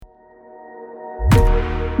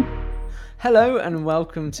Hello and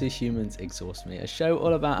welcome to Humans Exhaust Me, a show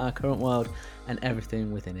all about our current world and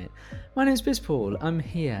everything within it. My name is Biz Paul. I'm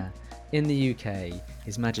here in the UK,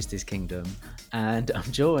 His Majesty's Kingdom, and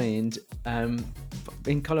I'm joined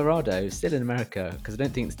in Colorado, still in America, because I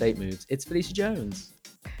don't think the state moves. It's Felicia Jones.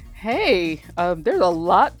 Hey, there's a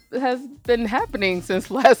lot that has been happening since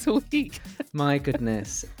last week. My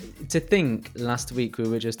goodness. To think last week we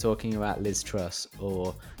were just talking about Liz Truss,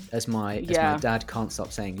 or as my Yeah, dad can't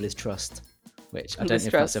stop saying, Liz Trust, which I don't Liz know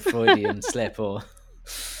if that's a Truss. Freudian slip or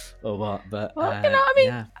what, but Well, I mean,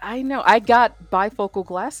 yeah. I know I got bifocal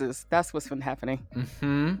glasses. That's what's been happening.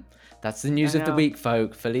 That's the news I of the know week,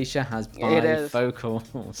 folk. Felicia has it is.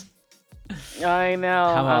 bifocals. I know.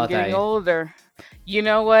 How I'm are getting they? older. You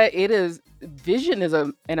know what? It is. Vision is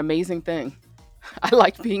an amazing thing. I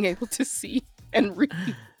like being able to see and read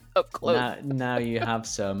up close. Now you have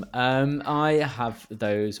some. I have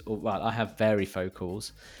those. Well, I have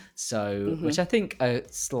varifocals, so Hmm. which I think are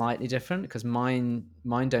slightly different because mine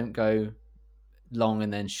don't go long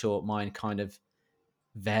and then short. Mine kind of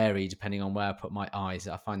vary depending on where I put my eyes.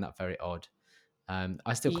 I find that very odd.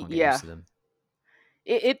 I still can't get used Yeah. to them.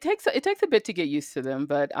 It takes a bit to get used to them,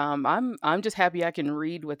 but I'm just happy I can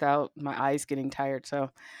read without my eyes getting tired. So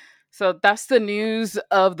that's the news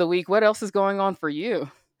of the week. What else is going on for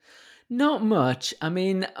you? Not much. I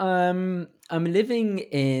mean, I'm living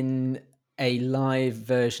in a live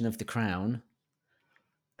version of The Crown.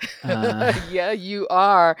 Uh, Yeah, you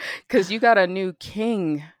are, because you got a new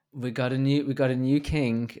king. we got a new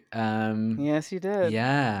king. Yes, you did.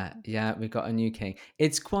 Yeah, we got a new king.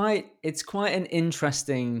 It's quite an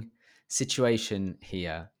interesting situation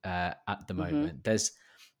here at the Hmm. moment.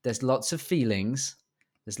 There's lots of feelings.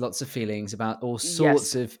 There's lots of feelings about all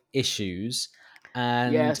sorts Yes, of issues,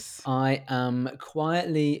 and yes. I am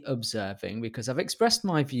quietly observing because I've expressed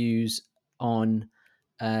my views on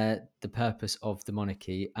the purpose of the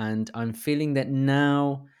monarchy, and I'm feeling that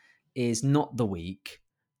now is not the week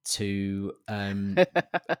to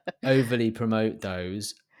overly promote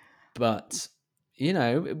those. But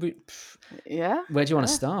Yeah, where do you want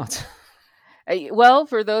to yeah. start? Well,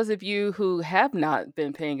 for those of you who have not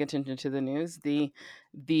been paying attention to the news, the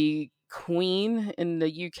Queen in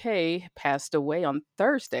the UK passed away on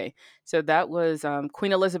Thursday. So that was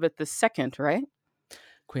Queen Elizabeth II, right?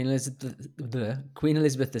 Queen Elizabeth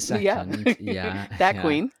Yeah, II. Yeah, that yeah.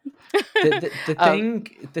 queen. The um,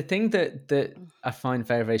 thing that I find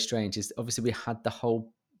very, very strange is obviously we had the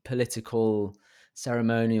whole political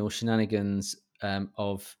ceremonial shenanigans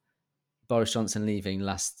of Boris Johnson leaving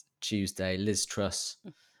last Tuesday, Liz Truss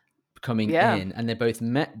coming yeah. in, and they both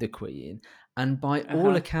met the Queen. And by Uh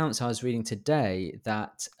all huh. accounts, I was reading today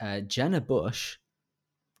that Jenna Bush,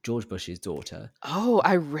 George Bush's daughter, Oh,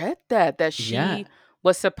 I read that yeah, she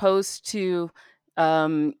was supposed to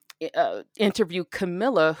interview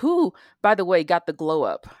Camilla, who, by the way, got the glow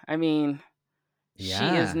up. I mean,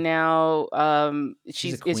 she is yeah, now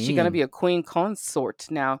she's a is she going to be queen. a queen consort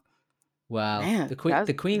now? Well, Man, the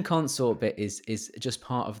that's queen consort bit is just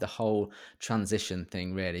part of the whole transition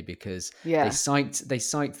thing, really, because yeah. they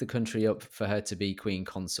psyched the country up for her to be queen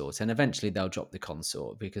consort, and eventually they'll drop the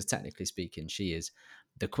consort because technically speaking, she is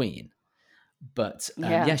the queen. But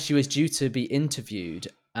Yeah. yeah, she was due to be interviewed,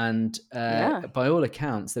 and Yeah. by all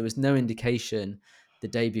accounts, there was no indication the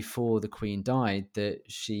day before the Queen died that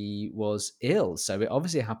she was ill. So it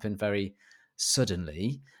obviously happened very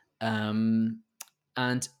suddenly, and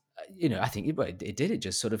I think it did. It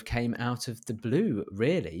just sort of came out of the blue,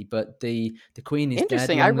 really. But the Queen is dead.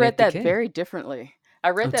 Interesting. I Long read live the that King. very differently.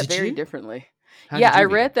 I read Oh, that did very you? differently. How Yeah, did I you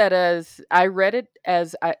read read it? that as I read it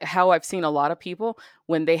as how I've seen a lot of people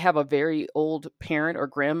when they have a very old parent or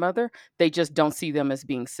grandmother, they just don't see them as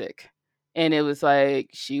being sick. And it was like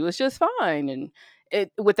she was just fine, and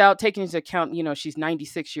it without taking into account, she's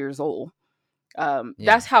 96 years old. That's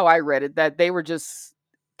Yeah. how I read it, that they were just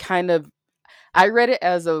kind of I read it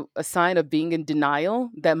as a sign of being in denial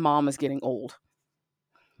that mom is getting old.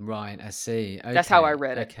 Right. I see. That's how I Okay.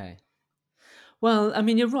 read it. Okay. Well, I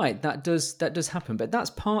mean, you're right. That does happen, but that's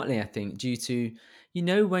partly, I think, due to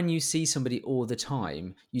when you see somebody all the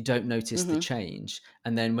time, you don't notice the Hmm. change,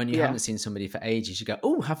 and then when you Yeah. haven't seen somebody for ages, you go,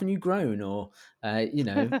 "Oh, haven't you grown?" Or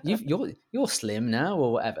you're slim now,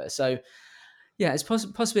 or whatever. So yeah, it's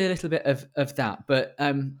possibly a little bit of that, but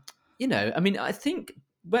I mean, I think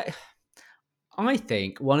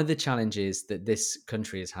one of the challenges that this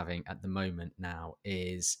country is having at the moment now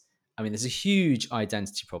is, I mean, there's a huge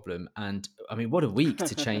identity problem. And I mean, what a week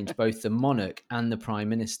to change both the monarch and the prime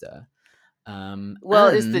minister. Well,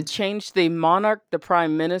 it's to And, change the monarch, the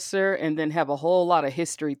prime minister, and then have a whole lot of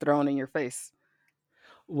history thrown in your face.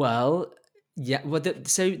 well, Yeah. Well,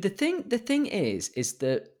 so the thing is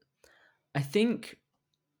that I think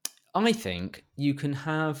I think you can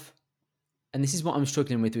have, and this is what I'm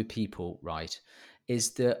struggling with people, right?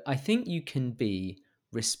 Is that I think you can be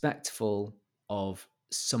respectful of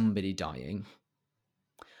somebody dying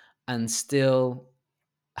and still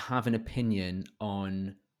have an opinion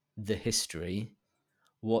on the history,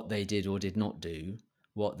 what they did or did not do,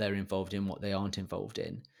 what they're involved in, what they aren't involved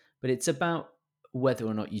in. But it's about whether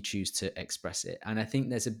or not you choose to express it. And I think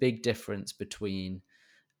there's a big difference between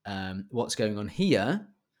what's going on here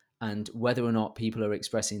and whether or not people are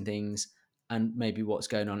expressing things, and maybe what's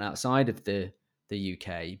going on outside of the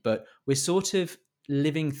UK. But we're sort of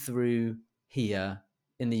living through here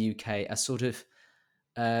in the UK a sort of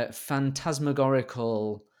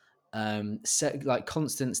phantasmagorical, like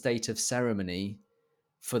constant state of ceremony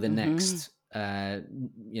for the Hmm. next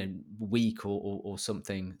week or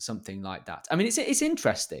something like that. I mean, it's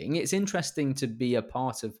interesting. It's interesting to be a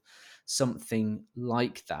part of something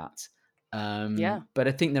like that. Yeah. But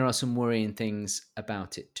I think there are some worrying things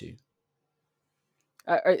about it too.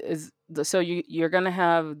 So you're going to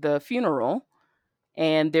have the funeral,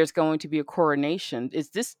 and there's going to be a coronation. Is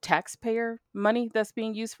this taxpayer money that's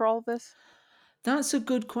being used for all of this? That's a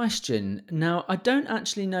good question. Now, I don't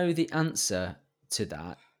actually know the answer to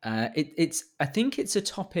that. It's I think it's a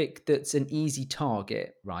topic that's an easy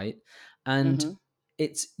target, right? And Hmm.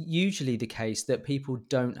 it's usually the case that people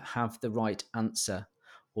don't have the right answer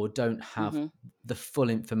or don't have Hmm. the full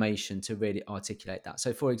information to really articulate that.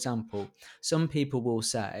 So, for example, some people will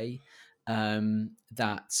say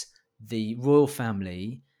that the royal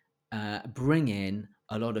family bring in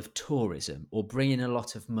a lot of tourism or bring in a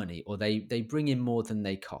lot of money, or they bring in more than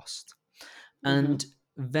they cost. Hmm. And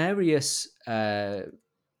various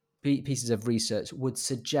pieces of research would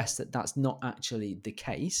suggest that that's not actually the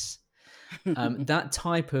case. That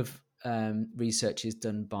type of research is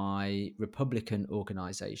done by Republican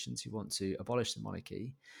organizations who want to abolish the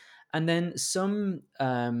monarchy. And then some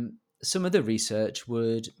other research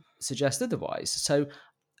would suggest otherwise. So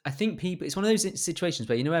I think people, it's one of those situations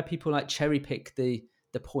where, where people like cherry pick the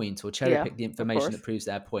point or cherry Yeah, pick the of information that course. proves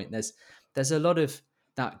their point. There's a lot of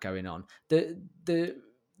that going on. The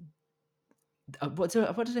what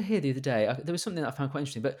did I hear the other day? There was something that I found quite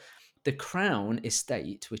interesting. But the Crown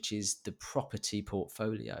Estate, which is the property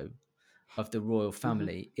portfolio of the royal Hmm.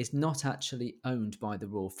 family, is not actually owned by the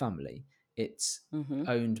royal family. It's Hmm.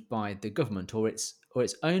 owned by the government, or it's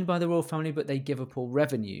owned by the royal family, but they give up all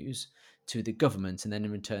revenues to the government, and then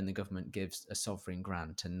in return the government gives a sovereign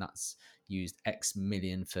grant, and that's used X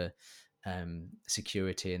million for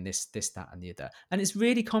security and this that and the other. And it's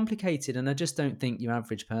really complicated, and I just don't think your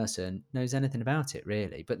average person knows anything about it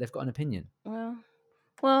really, but they've got an opinion. Well,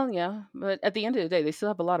 well, yeah, but at the end of the day, they still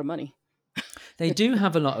have a lot of money. They do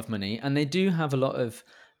have a lot of money, and they do have a lot of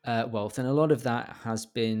wealth, and a lot of that has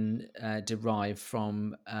been derived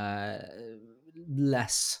from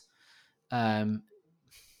less. Um,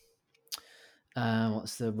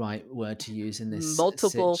 what's the right word to use in this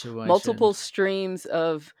Multiple situation? streams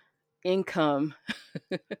of income.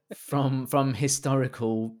 From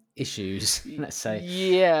historical issues, let's say.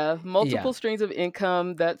 Yeah, Yeah, multiple streams of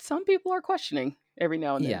income that some people are questioning every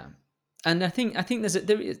now and then. yeah, and I think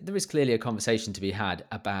there is clearly a conversation to be had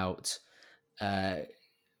uh,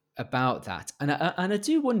 about that, and I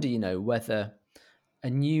do wonder, whether a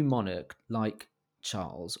new monarch like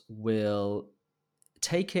Charles will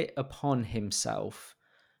take it upon himself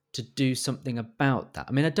to do something about that.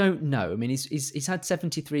 I mean, I don't know. I mean, he's had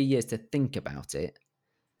 73 years to think about it,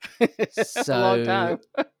 A long so time.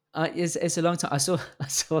 it's a long time. I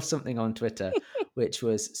saw something on Twitter, which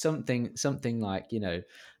was something like,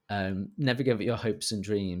 never give up your hopes and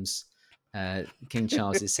dreams. King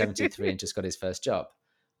Charles is 73 and just got his first job,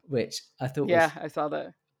 which Yeah, I saw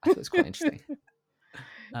that. I thought was quite interesting.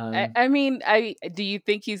 Um, I mean, I do you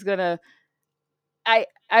think he's gonna?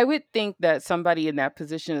 I would think that somebody in that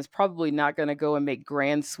position is probably not going to go and make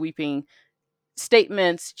grand sweeping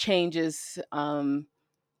statements, changes,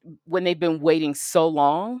 when they've been waiting so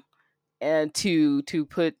long, and to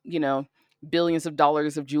put billions of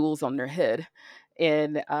dollars of jewels on their head.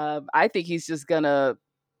 And I think he's just gonna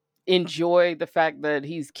enjoy the fact that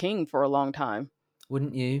he's king for a long time.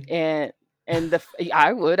 wouldn't you? and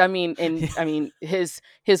I would. I mean, and I mean his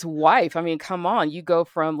wife. I mean, come on, you go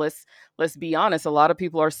from, let's be honest. A lot of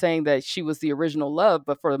people are saying that she was the original love,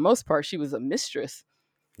 but for the most part, she was a mistress.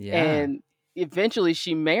 Yeah. And eventually,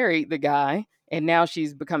 she married the guy, and now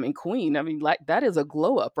she's becoming queen. I mean, like, that is a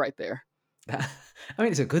glow up right there. I mean,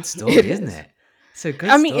 it's a good It story, isn't is. it? It's a good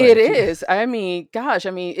I mean, it story. is. I mean, gosh.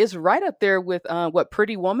 I mean, it's right up there with what,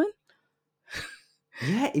 Pretty Woman.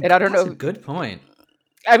 Yeah, And I don't that's a know. good point.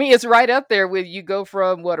 I mean, it's right up there with you go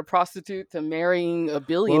from what, a prostitute to marrying a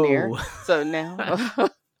billionaire. Whoa. So now,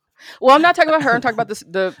 well, I'm not talking about her. I'm talking about this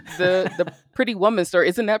the Pretty Woman story.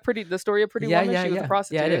 Isn't that pretty? The story of Pretty Yeah, Woman. yeah, She was a yeah. Yeah, it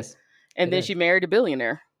prostitute, is. and It then she is. married a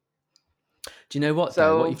billionaire. Do you know what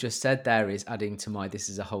though? What So you've just said there is adding to my this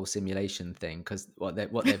is a whole simulation thing because what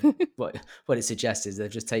it suggests is they've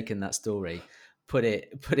just taken that story, put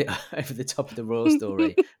it over the top of the royal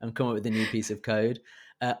story, and come up with a new piece of code.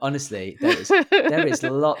 Honestly, there is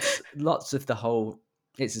lots of the whole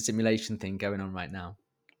it's a simulation thing going on right now.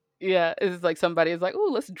 yeah, it's like somebody is like, "Oh,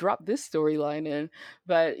 let's drop this storyline in."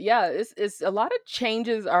 But yeah, it's a lot of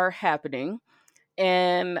changes are happening,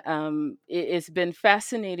 and it's been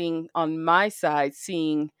fascinating on my side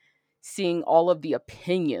seeing all of the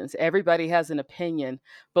opinions. Everybody has an opinion,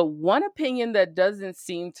 but one opinion that doesn't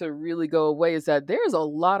seem to really go away is that there's a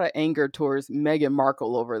lot of anger towards Meghan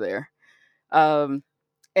Markle over there. Um,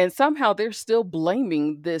 and somehow they're still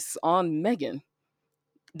blaming this on Meghan.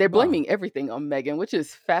 They're Well, blaming everything on Meghan, which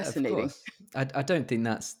is of fascinating. course, I don't think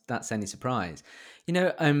that's any surprise. You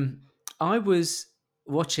know, I was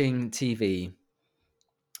watching TV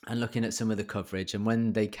and looking at some of the coverage, and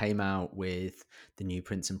when they came out with the new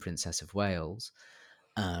Prince and Princess of Wales,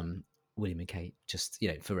 um, William and Kate, just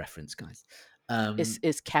for reference, guys. It's Um,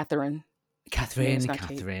 it's Catherine. No, it's Catherine, not Kate.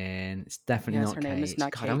 Catherine, it's definitely Yes, not her name is Kate.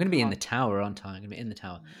 not God, I'm Kate. going to be Come in the on. tower, aren't I? I'm going to be in the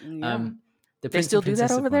tower. Yeah. The They Prince still and do that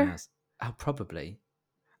Princess over of there? Wales. Oh, probably,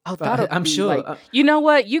 Oh, but that'll I'm be sure. like, you know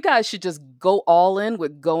what? You guys should just go all in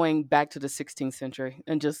with going back to the 16th century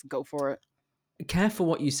and just go for it. Careful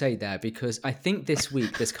what you say there because I think this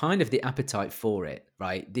week there's kind of the appetite for it,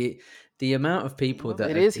 right? The amount of people Well,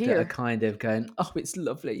 it is that are here. kind of going, oh, it's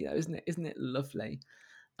lovely, isn't it? Isn't it lovely?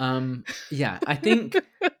 Yeah, I think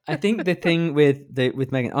the thing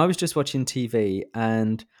with Megan, I was just watching TV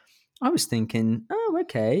and I was thinking, oh,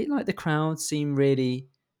 okay, like the crowd seem really,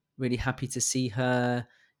 really happy to see her.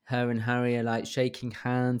 Her and Harry are like shaking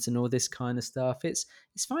hands and all this kind of stuff. It's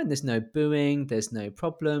fine. There's no booing. There's no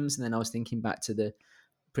problems. And then I was thinking back to the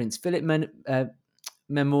Prince Philip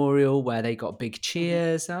memorial where they got big Hmm.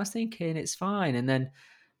 cheers. And I was thinking it's fine. And then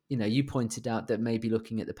you pointed out that maybe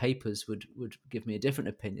looking at the papers would give me a different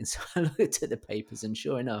opinion. So I looked at the papers, and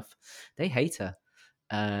sure enough, they hate her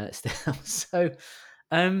still. So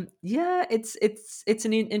yeah, it's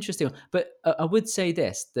an interesting one. But I would say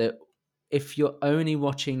this that if you're only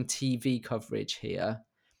watching TV coverage here,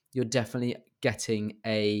 you're definitely getting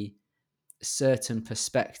a certain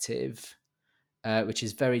perspective, which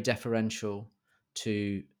is very deferential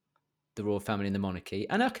to the royal family and the monarchy,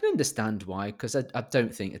 and I can understand why because I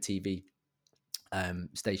don't think a TV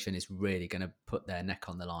station is really going to put their neck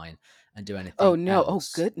on the line and do Oh, anything no. Oh,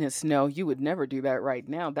 else. goodness. No, you would never do that right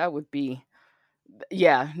now. That would be,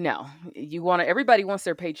 yeah, no. Everybody wants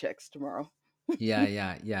their paychecks tomorrow. Yeah,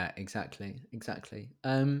 yeah, yeah, exactly, exactly.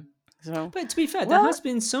 So, But to be fair, well,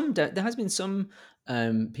 there has been some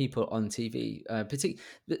people on TV,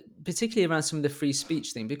 particularly around some of the free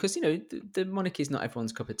speech thing, because the monarchy is not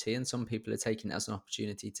everyone's cup of tea, and some people are taking it as an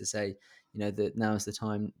opportunity to say, that now is the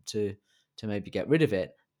time to maybe get rid of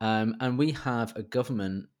it. And we have a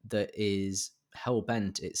government that is hell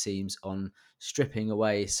bent, it seems, on stripping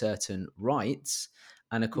away certain rights.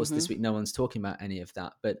 And of course, hmm this week no one's talking about any of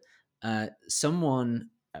that, but someone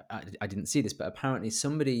I didn't see this, but apparently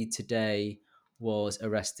somebody today was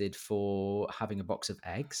arrested for having a box of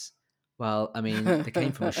eggs. Well, I mean, they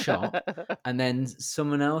came from a shop, and then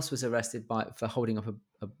someone else was arrested for holding up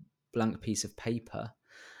a blank piece of paper,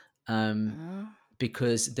 um,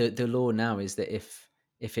 because the law now is that if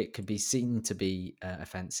it could be seen to be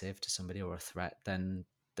offensive to somebody or a threat, then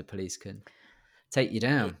the police can take you it,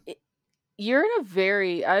 down. it, you're in a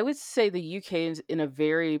very, I would say the UK is in a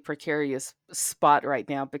very precarious spot right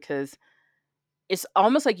now because it's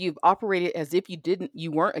almost like you've operated as if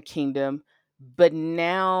you weren't a kingdom, but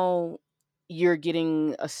now you're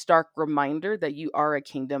getting a stark reminder that you are a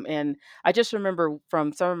kingdom. And I just remember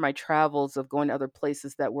from some of my travels of going to other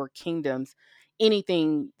places that were kingdoms,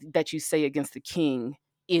 anything that you say against the king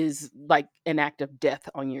is like an act of death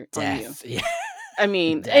on you. Death, yeah, I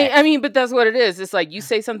mean, I death. mean, but that's what it is. It's like you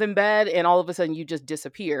say something bad, and all of a sudden you just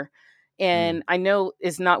disappear. Mm. And I know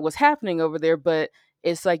it's not what's happening over there, but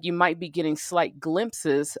it's like you might be getting slight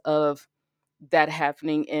glimpses of that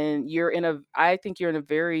happening, and I think you're in a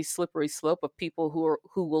very slippery slope of people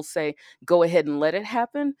who will say, "Go ahead and let it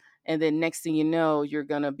happen," and then next thing you know, you're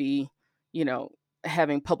gonna be, you know.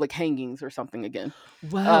 having public hangings or something again.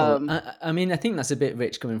 Well, Um, I mean, I think that's a bit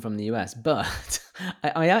rich coming from the US, but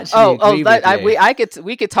I actually agree that with you.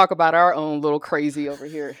 we could talk about our own little crazy over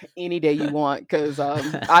here any day you want, because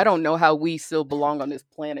I don't know how we still belong on this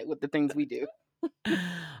planet with the things we do.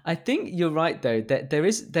 I think you're right, though, that there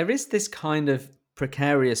is this kind of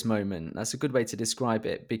precarious moment. That's a good way to describe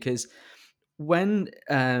it, because when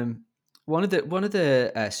one of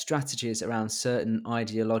the strategies around certain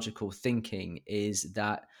ideological thinking is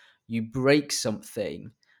that you break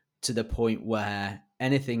something to the point where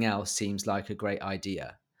anything else seems like a great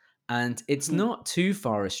idea, and it's Mhm. not too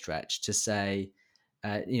far a stretch to say,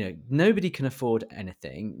 nobody can afford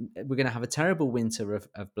anything. We're going to have a terrible winter of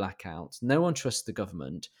blackouts. No one trusts the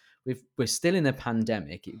government. We're still in a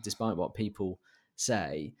pandemic, despite what people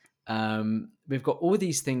say. We've got all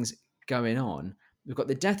these things going on. We've got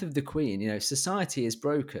the death of the Queen. Society is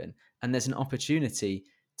broken, and there's an opportunity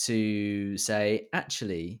to say,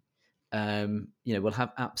 actually, we'll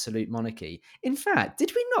have absolute monarchy. In fact,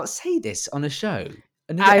 did we not say this on a show,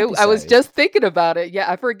 another I was episode? just thinking about it.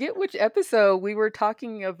 Yeah, I forget which episode we were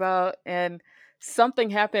talking about, and something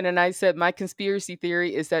happened, and I said my conspiracy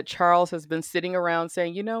theory is that Charles has been sitting around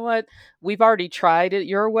saying, "You know what? We've already tried it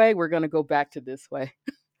your way. We're going to go back to this way."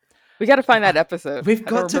 We got to find that I- episode. We've I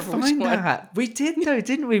don't got to remember which find one. that. We did though,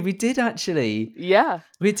 didn't we? We did actually. Yeah.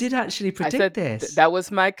 We did actually I predict said this. that was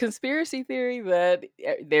my conspiracy theory, that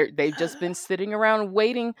they've just been sitting around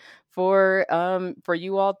waiting for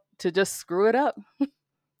you all to just screw it up.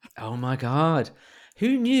 Oh my god.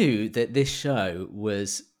 Who knew that this show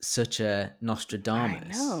was such a I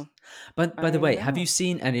Nostradamus? know. But by the I way, have you know.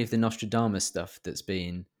 seen any of the Nostradamus stuff that's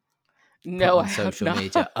been put No, I on have social not.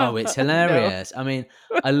 media? Oh, it's No. hilarious. I mean,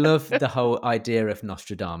 I love the whole idea of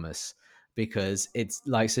Nostradamus because it's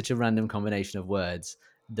like such a random combination of words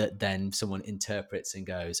that then someone interprets and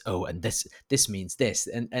goes, "Oh, and this means this."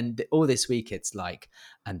 And all this week it's like,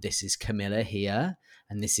 "And this is Camilla here,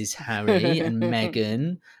 and this is Harry and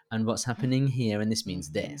Meghan, and what's happening here, and this means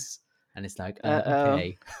Mhm. this." And it's like, Uh-oh.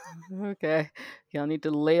 okay. Okay. Y'all need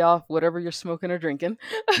to lay off whatever you're smoking or drinking.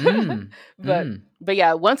 Mm, but mm. but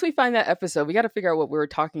yeah, once we find that episode, we got to figure out what we were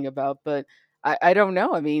talking about. But I don't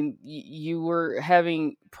know. I mean, you were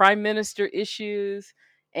having prime minister issues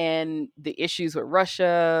and the issues with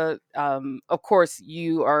Russia. Of course,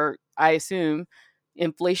 you are. I assume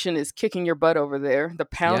inflation is kicking your butt over there. The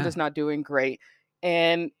pound Yeah. is not doing great,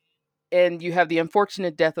 and you have the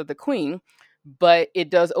unfortunate death of the queen, but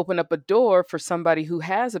it does open up a door for somebody who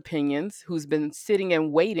has opinions, who's been sitting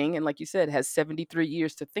and waiting, and like you said, has 73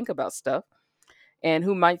 years to think about stuff, and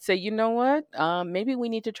who might say, you know what, maybe we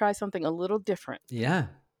need to try something a little different. Yeah.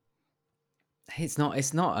 It's not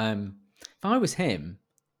if I was him,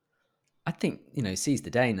 I think, seize the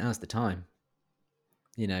day. Now's the time.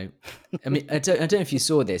 You know, I mean, I don't know if you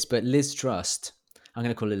saw this, but Liz Trust, I'm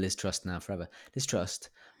going to call her Liz Trust now forever. Liz Trust,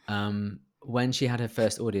 when she had her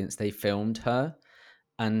first audience, they filmed her,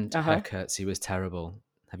 and her Uh-huh. curtsy was terrible.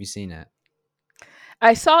 Have you seen it?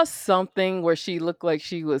 I saw something where she looked like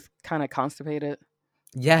she was kind of constipated.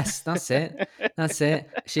 Yes, that's it. That's it.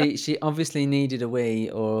 She obviously needed a wee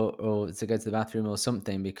or to go to the bathroom or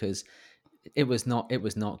something because it was not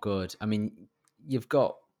good. I mean, you've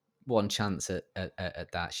got one chance at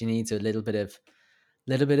that. She needs a little bit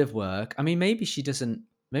of work. I mean, maybe she doesn't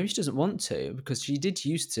want to because she did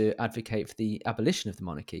used to advocate for the abolition of the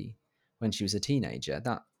monarchy when she was a teenager.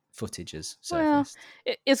 That footage has Well, surfaced.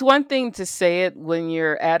 it's one thing to say it when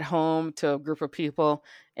you're at home to a group of people,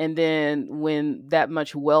 and then when that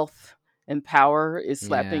much wealth and power is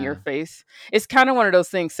slapped in your Yeah. face, it's kind of one of those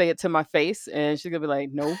things. Say it to my face, and she's gonna be like,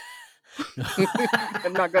 "No, No.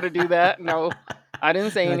 I'm not gonna do that. No, I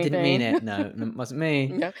didn't say No, I didn't mean anything." it. No, it wasn't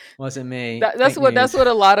me. Yeah, Wasn't me. that's Fake what news.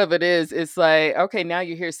 a lot of it is. It's like, okay, now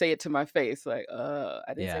you hear say it to my face, like, I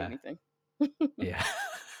didn't say Yeah. anything. Yeah.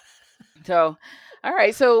 So, all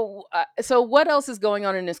right. So what else is going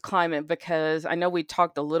on in this climate? Because I know we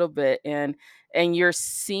talked a little bit, and you're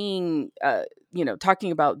seeing,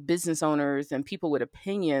 talking about business owners and people with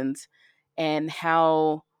opinions, and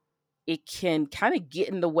how it can kind of get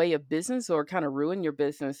in the way of business or kind of ruin your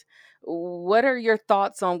business. What are your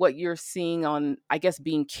thoughts on what you're seeing on, I guess,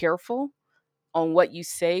 being careful on what you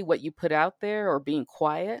say, what you put out there, or being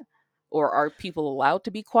quiet, or are people allowed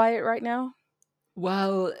to be quiet right now?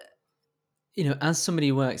 Well, as somebody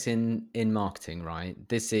who works in marketing, right?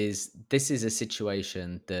 This is a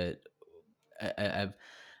situation that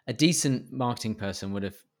a decent marketing person would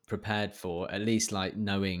have prepared for, at least like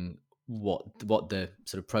knowing what the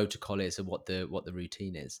sort of protocol is and what the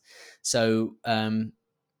routine is. So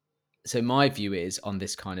my view is on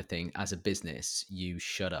this kind of thing, as a business, you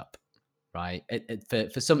shut up. right?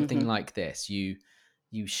 For something Hmm. like this, you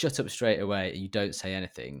shut up straight away. You don't say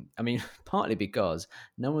anything. I mean, partly because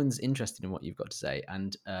no one's interested in what you've got to say,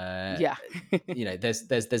 and Yeah.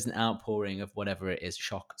 there's an outpouring of whatever it is,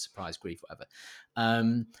 shock, surprise, grief, whatever.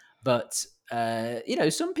 Um, but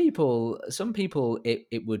some people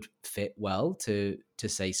it would fit well to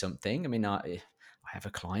say something. I mean, I have a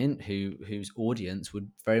client whose audience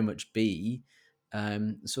would very much be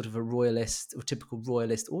sort of a royalist or typical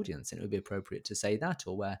royalist audience, and it would be appropriate to say that,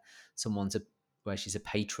 or where she's a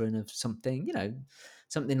patron of something,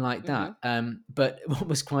 something like Hmm. that. But what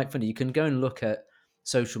was quite funny, you can go and look at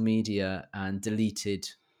social media and deleted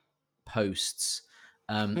posts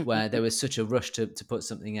where there was such a rush to put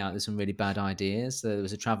something out. There's some really bad ideas. So there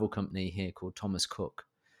was a travel company here called Thomas Cook,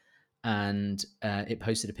 and it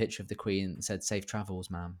posted a picture of the Queen and said "Safe travels,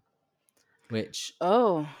 ma'am," which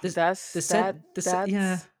Oh, the said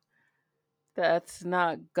yeah. that's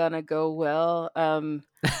not gonna go well.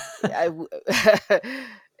 I w-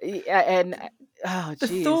 yeah, and oh, The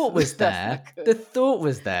geez, thought was that's not there. good. The thought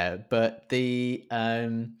was there, but the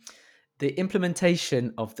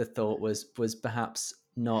implementation of the thought was perhaps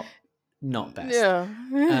not best. Yeah,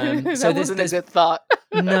 So that there's wasn't a there's good thought.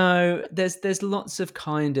 no there's lots of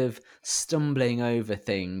kind of stumbling over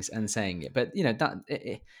things and saying it, but that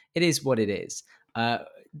it is what it is.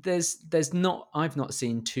 There's not I've not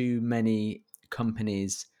seen too many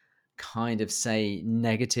companies kind of say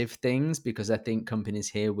negative things, because I think companies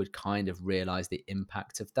here would kind of realize the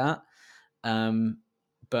impact of that. um,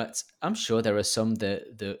 but I'm sure there are some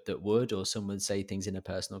that would, or some would say things in a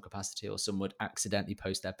personal capacity, or some would accidentally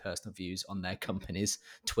post their personal views on their company's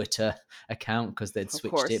Twitter account because they'd Of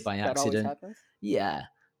switched it course, by that always accident. happens. Yeah.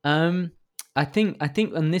 Um, I think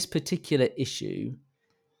on this particular issue,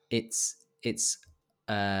 it's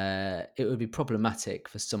it would be problematic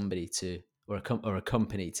for somebody to, or a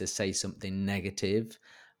company to say something negative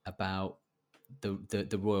about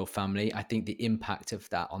the royal family. I think the impact of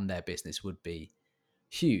that on their business would be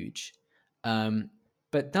huge. Um,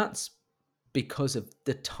 but that's because of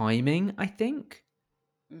the timing, I think.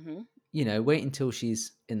 Hmm. Wait until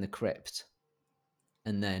she's in the crypt,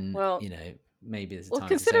 and then, Well, maybe there's a well, time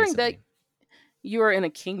to say considering that something. you are in a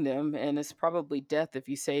kingdom and it's probably death if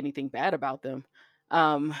you say anything bad about them,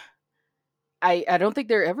 um, I don't think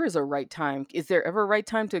there ever is a right time. Is there ever a right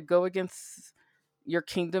time to go against your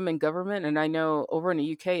kingdom and government? And I know over in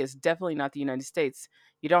the UK, it's definitely not the United States.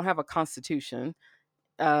 You don't have a constitution,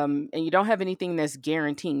 and you don't have anything that's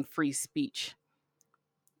guaranteeing free speech.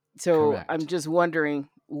 So I'm Correct. just wondering,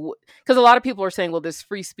 because a lot of people are saying, well, there's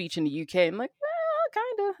free speech in the UK. I'm like, well,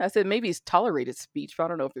 kind of. I said, maybe it's tolerated speech, but I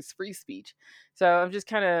don't know if it's free speech. So I'm just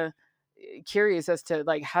kind of curious as to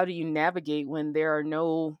like, how do you navigate when there are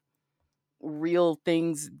no real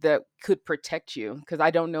things that could protect you? Because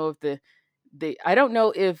I don't know if I don't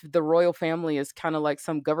know if the royal family is kind of like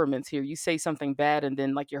some governments here. You say something bad and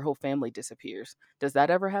then like your whole family disappears. Does that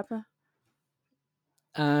ever happen?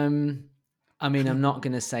 Um, I mean, I'm not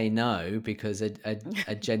going to say no, because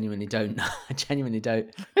I genuinely don't know. I genuinely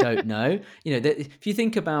don't know. If you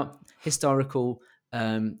think about historical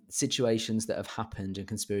situations that have happened, and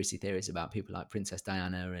conspiracy theories about people like Princess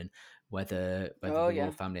Diana, and whether Oh the royal yeah.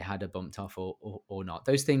 family had her bumped off, or not.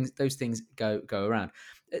 Those things go around.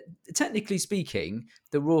 Uh, Technically speaking,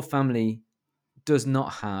 the royal family does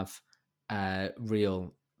not have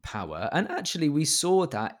real power. And actually, we saw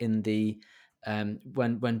that in the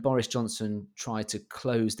when Boris Johnson tried to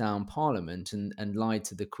close down Parliament, and lied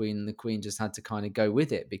to the Queen, and the Queen just had to kind of go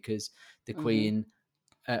with it, because the Hmm. Queen,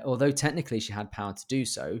 although technically she had power to do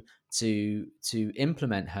so, to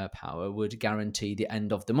implement her power would guarantee the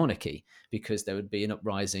end of the monarchy, because there would be an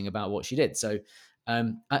uprising about what she did. So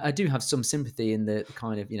I do have some sympathy in the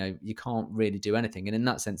kind of, you can't really do anything, and in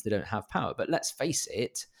that sense they don't have power. But let's face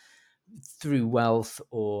it, through wealth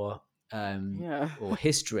Yeah. or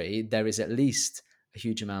history, there is at least a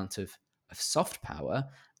huge amount of soft power,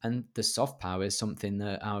 and the soft power is something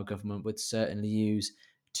that our government would certainly use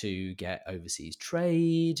to get overseas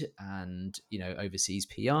trade, and overseas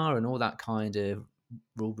PR, and all that kind of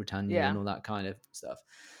rule Britannia, and Yeah. all that kind of stuff.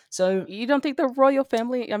 So, You don't think the royal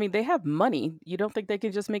family, I mean, they have money. You don't think they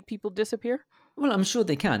can just make people disappear? well, I'm sure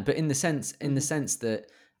they can, but in the Hmm. sense that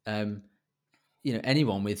um,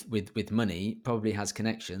 anyone with money probably has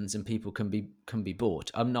connections, and people can be bought.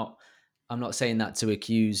 I'm not saying that to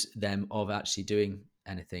accuse them of actually doing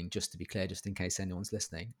anything, just to be clear, just in case anyone's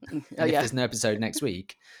listening. Oh And if yeah. there's no episode next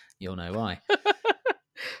week, you'll know why.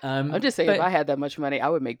 I'm just saying, if I But had that much money, I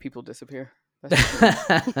would make people disappear. That's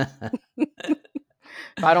just me.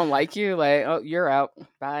 If I don't like you, like, oh, you're out.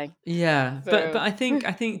 Bye. Yeah, but So I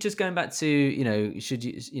think just going back to, should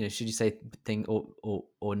you say thing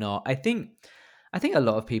or not? I think a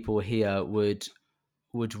lot of people here would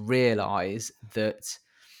realize that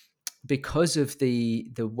because of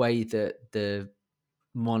the way that the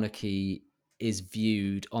monarchy is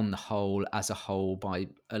viewed on the whole, as a whole, by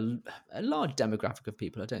a large demographic of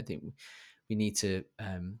people. I don't think we need to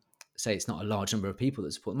say it's not a large number of people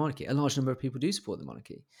that support the monarchy. A large number of people do support the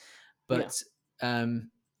monarchy, yeah. but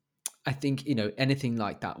I think, anything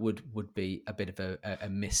like that would be a bit of a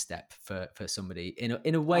misstep for somebody in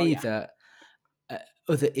a Oh way yeah. that uh,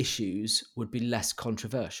 other issues would be less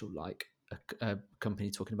controversial, like a company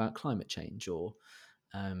talking about climate change,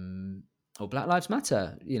 um, or Black Lives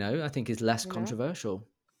Matter. I think is less Yeah. controversial.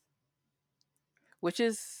 Which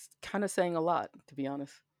is kind of saying a lot, to be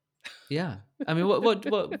honest. Yeah, I mean, what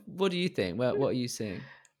do you think? What are you seeing?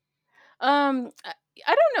 I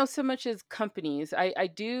don't know so much as companies. I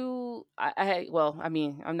do. Well, I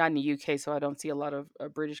mean, I'm not in the UK, so I don't see a lot of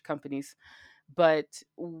British companies. But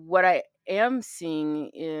what I am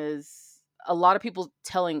seeing is a lot of people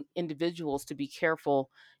telling individuals to be careful.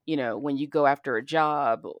 When you go after a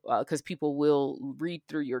job, because people will read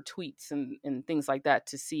through your tweets and things like that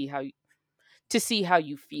to see how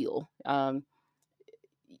you feel. And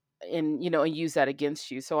use that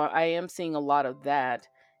against you. So I am seeing a lot of that.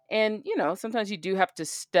 And sometimes you do have to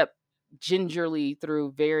step gingerly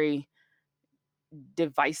through very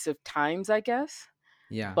divisive times, I guess.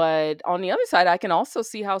 Yeah, But on the other side, I can also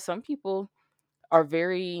see how some people are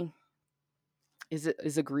very,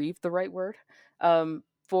 is aggrieved the right word,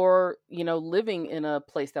 for living in a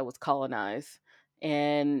place that was colonized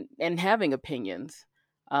and having opinions,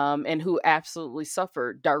 and who absolutely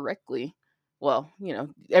suffered directly. Well,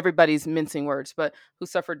 everybody's mincing words, but who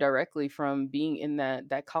suffered directly from being in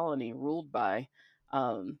that colony ruled by,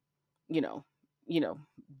 um you know you know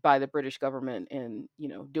by the British government, and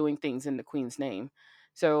doing things in the Queen's name.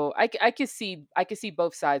 So I could see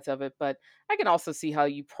both sides of it, but I can also see how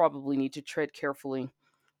you probably need to tread carefully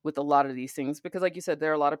with a lot of these things, because like you said,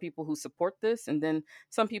 there are a lot of people who support this, and then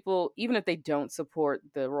some people, even if they don't support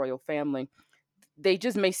the royal family, they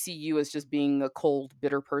just may see you as just being a cold,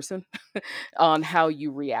 bitter person on how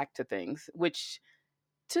you react to things, which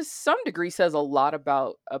to some degree says a lot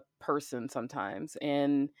about a person sometimes.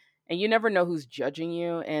 And you never know who's judging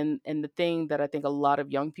you. And the thing that I think a lot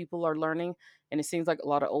of young people are learning, and it seems like a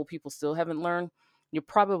lot of old people still haven't learned, you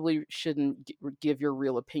probably shouldn't give your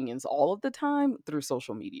real opinions all of the time through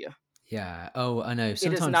social media. yeah. Oh, I know. It is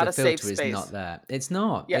Sometimes the not a safe filter is not space. there. It's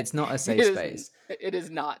not. Yeah. It's not a it safe is space. it is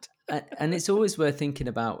not. And it's always worth thinking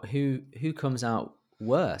about who comes out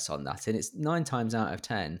worse on that, and it's 9 times out of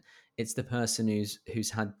 10 it's the person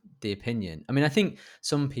who's had the opinion. I mean, I think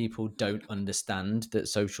some people don't understand that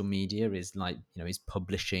social media is like, is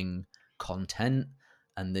publishing content,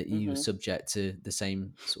 and that you're Mhm. subject to the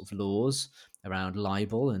same sort of laws around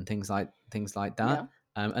libel and things like that.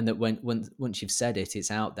 Yeah. And that once you've said it,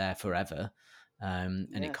 it's out there forever. And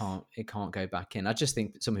it Yes. can't go back in. I just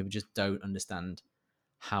think that some people just don't understand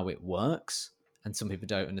how it works, and some people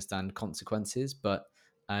don't understand consequences. But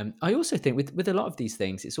I also think with a lot of these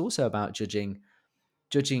things, it's also about judging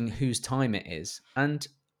whose time it is. And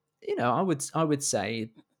I would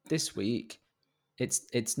say this week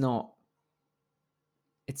it's not,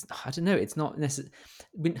 it's, I don't know, it's not necessarily.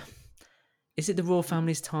 Is it the royal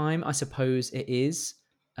family's time? I suppose it is,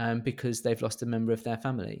 because they've lost a member of their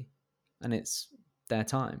family, and it's their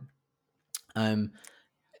time. Um,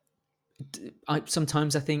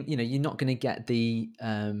 sometimes I think, you're not going to get the,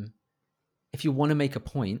 if you want to make a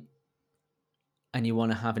point and you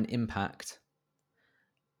want to have an impact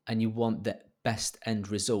and you want the best end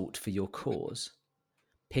result for your cause,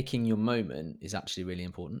 picking your moment is actually really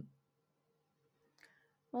important.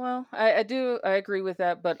 Well, I agree with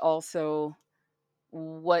that, but also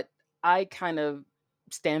what I kind of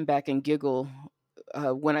stand back and giggle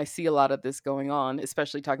when I see a lot of this going on,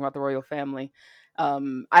 especially talking about the royal family.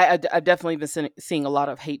 I've definitely been seeing a lot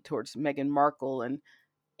of hate towards Meghan Markle,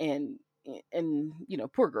 and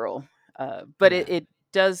poor girl. But it, Yeah. it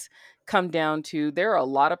does come down to, there are a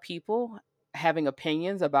lot of people having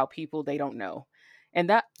opinions about people they don't know, and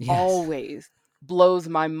that Yes. always blows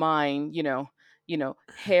my mind.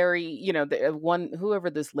 Harry, the one, whoever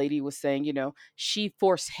this lady was saying, she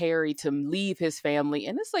forced Harry to leave his family,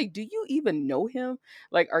 and it's like, do you even know him?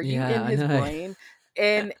 Like, are you in Yeah, I his know. brain?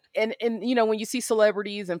 And when you see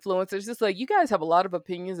celebrities, influencers, it's like, you guys have a lot of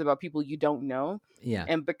opinions about people you don't know, Yeah.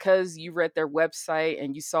 and because you read their website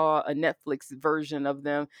and you saw a Netflix version of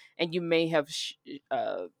them, and you may have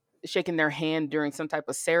shaking their hand during some type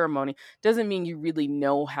of ceremony doesn't mean you really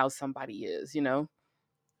know how somebody is, you know?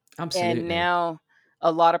 And Absolutely. now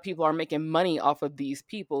a lot of people are making money off of these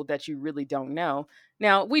people that you really don't know.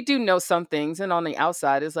 Now, we do know some things, and on the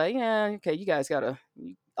outside, it's like, yeah, okay, you guys gotta,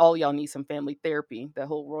 all y'all need some family therapy, the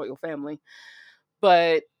whole royal family.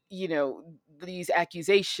 But, these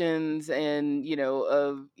accusations and,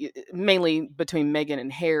 mainly between Meghan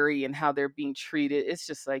and Harry and how they're being treated, it's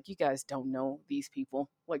just like, you guys don't know these people.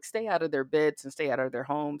 Like, stay out of their beds and stay out of their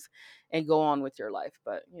homes and go on with your life.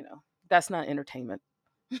 But, that's not entertainment.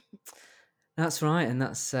 That's right, and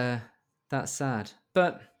that's sad.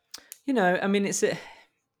 But I mean,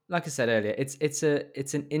 like I said earlier, it's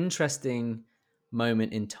an interesting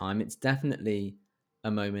moment in time. It's definitely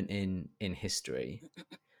a moment in history.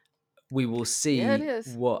 We will Yeah, it see is.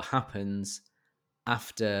 what happens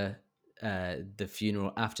after the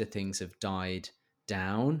funeral, after things have died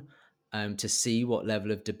down, to see what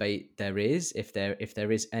level of debate there is, if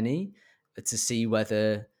there is any, to see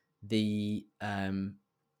whether the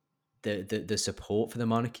the support for the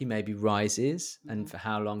monarchy maybe rises, and Mhm. for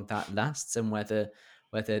how long that lasts, and whether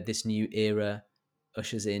this new era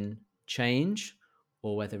ushers in change,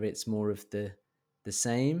 or whether it's more of the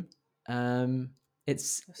same.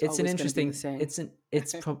 It's It's an always going to be the interesting.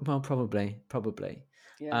 same. Well, probably.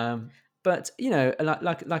 Yeah. Um, but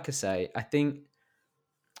like I say, I think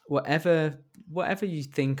whatever you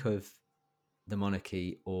think of the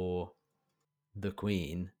monarchy or the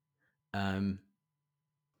Queen, um,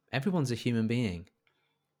 everyone's a human being.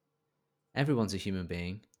 Everyone's a human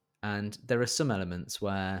being, and there are some elements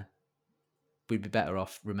where we'd be better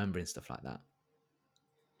off remembering stuff like that,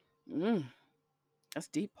 Mm, that's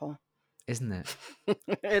deep, Paul. isn't it?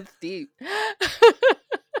 It's deep.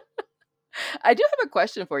 I do have a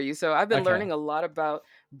question for you. So I've been Okay. learning a lot about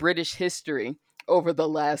British history over the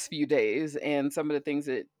last few days and some of the things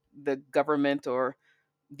that the government or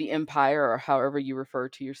the empire or however you refer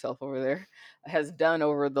to yourself over there has done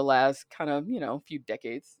over the last kind of, few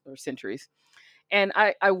decades or centuries. And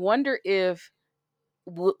I wonder if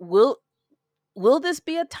w- will will this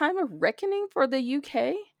be a time of reckoning for the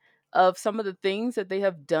UK of some of the things that they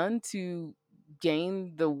have done to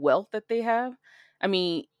gain the wealth that they have? I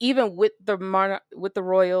mean, even with with the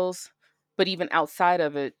royals, but even outside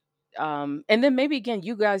of it, and then maybe again,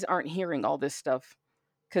 you guys aren't hearing all this stuff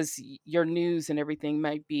because your news and everything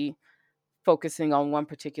might be focusing on one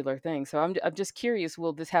particular thing. So I'm just curious,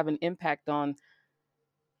 will this have an impact on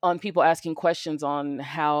people asking questions on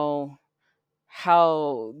how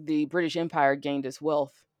the British Empire gained its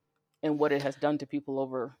wealth and what it has done to people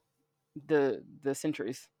over the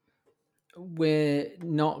centuries? We're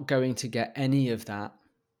not going to get any of that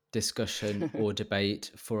discussion or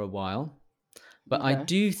debate for a while, but I Okay.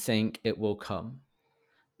 do think it will come,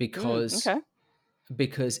 because Okay.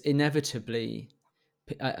 inevitably,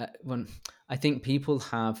 when I think people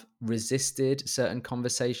have resisted certain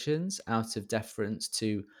conversations out of deference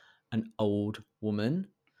to an old woman,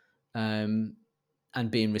 um, and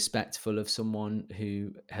being respectful of someone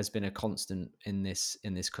who has been a constant in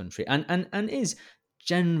this country, and is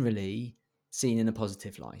generally seen in a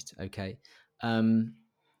positive light. Okay, um,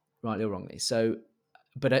 rightly or wrongly. So,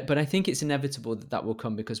 but I think it's inevitable that that will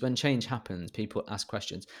come, because when change happens, people ask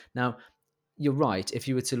questions. Now, you're right. If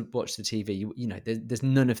you were to watch the TV, there's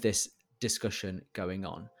none of this discussion going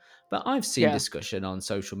on. But I've seen Yeah. discussion on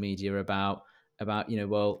social media about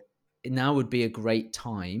well, now would be a great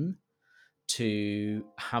time to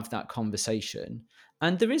have that conversation.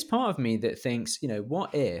 And there is part of me that thinks,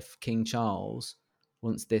 what if King Charles,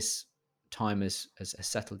 once this time has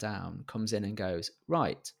settled down, comes in and goes,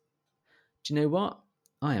 right, do you know what?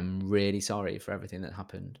 I am really sorry for everything that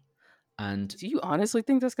happened. And Do you honestly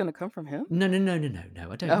think that's going to come from him? no, I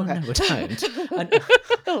don't. No, Okay. no, I don't.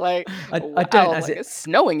 And Like, I don't wow, as like it, it's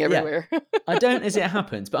snowing yeah, everywhere. I don't as it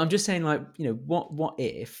happens. But I'm just saying, like, what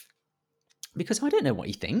if? Because I don't know what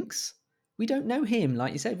he thinks. We don't know him.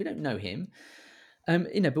 Like you said, we don't know him.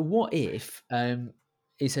 But what if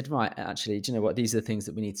he said, right, actually, do you know what? These are the things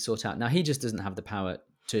that we need to sort out. Now, he just doesn't have the power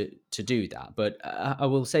to do that. But I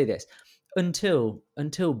will say this: until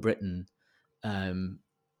Britain um,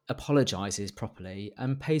 apologizes properly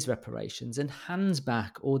and pays reparations and hands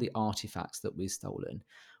back all the artifacts that we've stolen,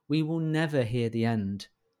 we will never hear the end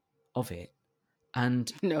of it.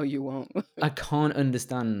 And No, you won't. I can't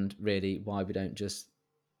understand really why we don't just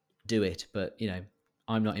do it. But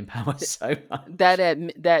I'm not in power, so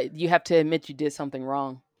That you have to admit you did something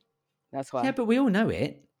wrong. That's yeah. why. But we all know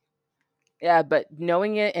it. Yeah, but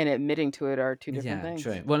knowing it and admitting to it are two different Yeah, things.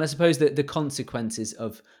 true. Well, I suppose that the consequences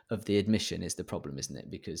of the admission is the problem, isn't it?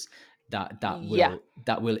 Because that Yeah.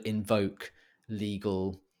 will invoke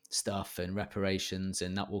legal stuff and reparations,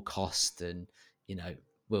 and that will cost, and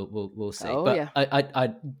we'll see. Oh But yeah.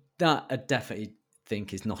 I definitely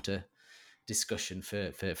think is not a discussion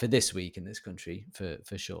for this week in this country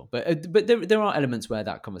for sure. But there are elements where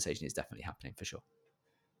that conversation is definitely happening for sure.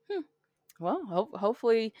 Well,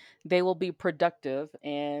 hopefully they will be productive,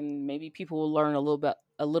 and maybe people will learn a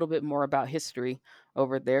little bit more about history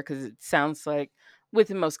over there, because it sounds like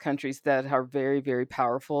within most countries that are very, very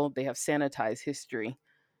powerful, they have sanitized history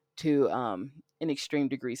to an extreme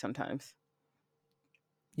degree sometimes.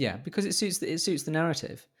 Yeah, because it suits the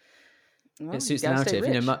narrative. It Well, you suits the got to stay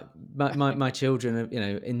narrative. rich. My children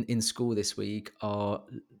are, in school this week are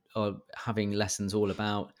having lessons all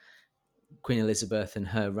about Queen Elizabeth and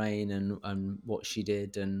her reign, and what she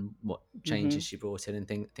did and what Hmm. changes she brought in, and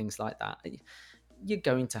things like that. You're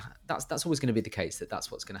going to that's always going to be the case, that's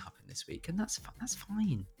what's going to happen this week, and that's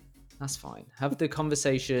fine. That's fine. Have the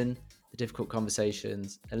conversation, the difficult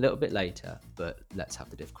conversations, a little bit later, but let's have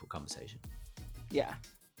the difficult conversation. Yeah.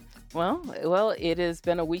 Well, it has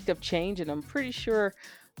been a week of change, and I'm pretty sure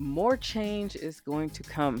more change is going to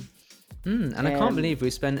come. And I can't And believe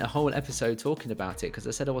we spent a whole episode talking about it, because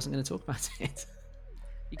I said I wasn't going to talk about it.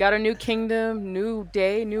 you got a new kingdom, new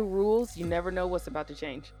day, new rules. You never know what's about to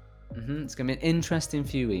change. It's going to be an interesting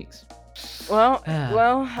few weeks. Well, Ah.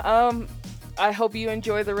 well, I hope you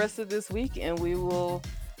enjoy the rest of this week, and we will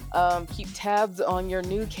keep tabs on your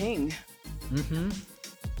new king.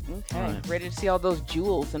 Okay, Right. ready to see all those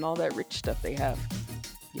jewels and all that rich stuff they have.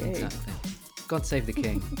 Yay. Exactly. God save the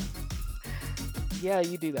king. Yeah,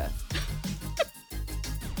 you do that.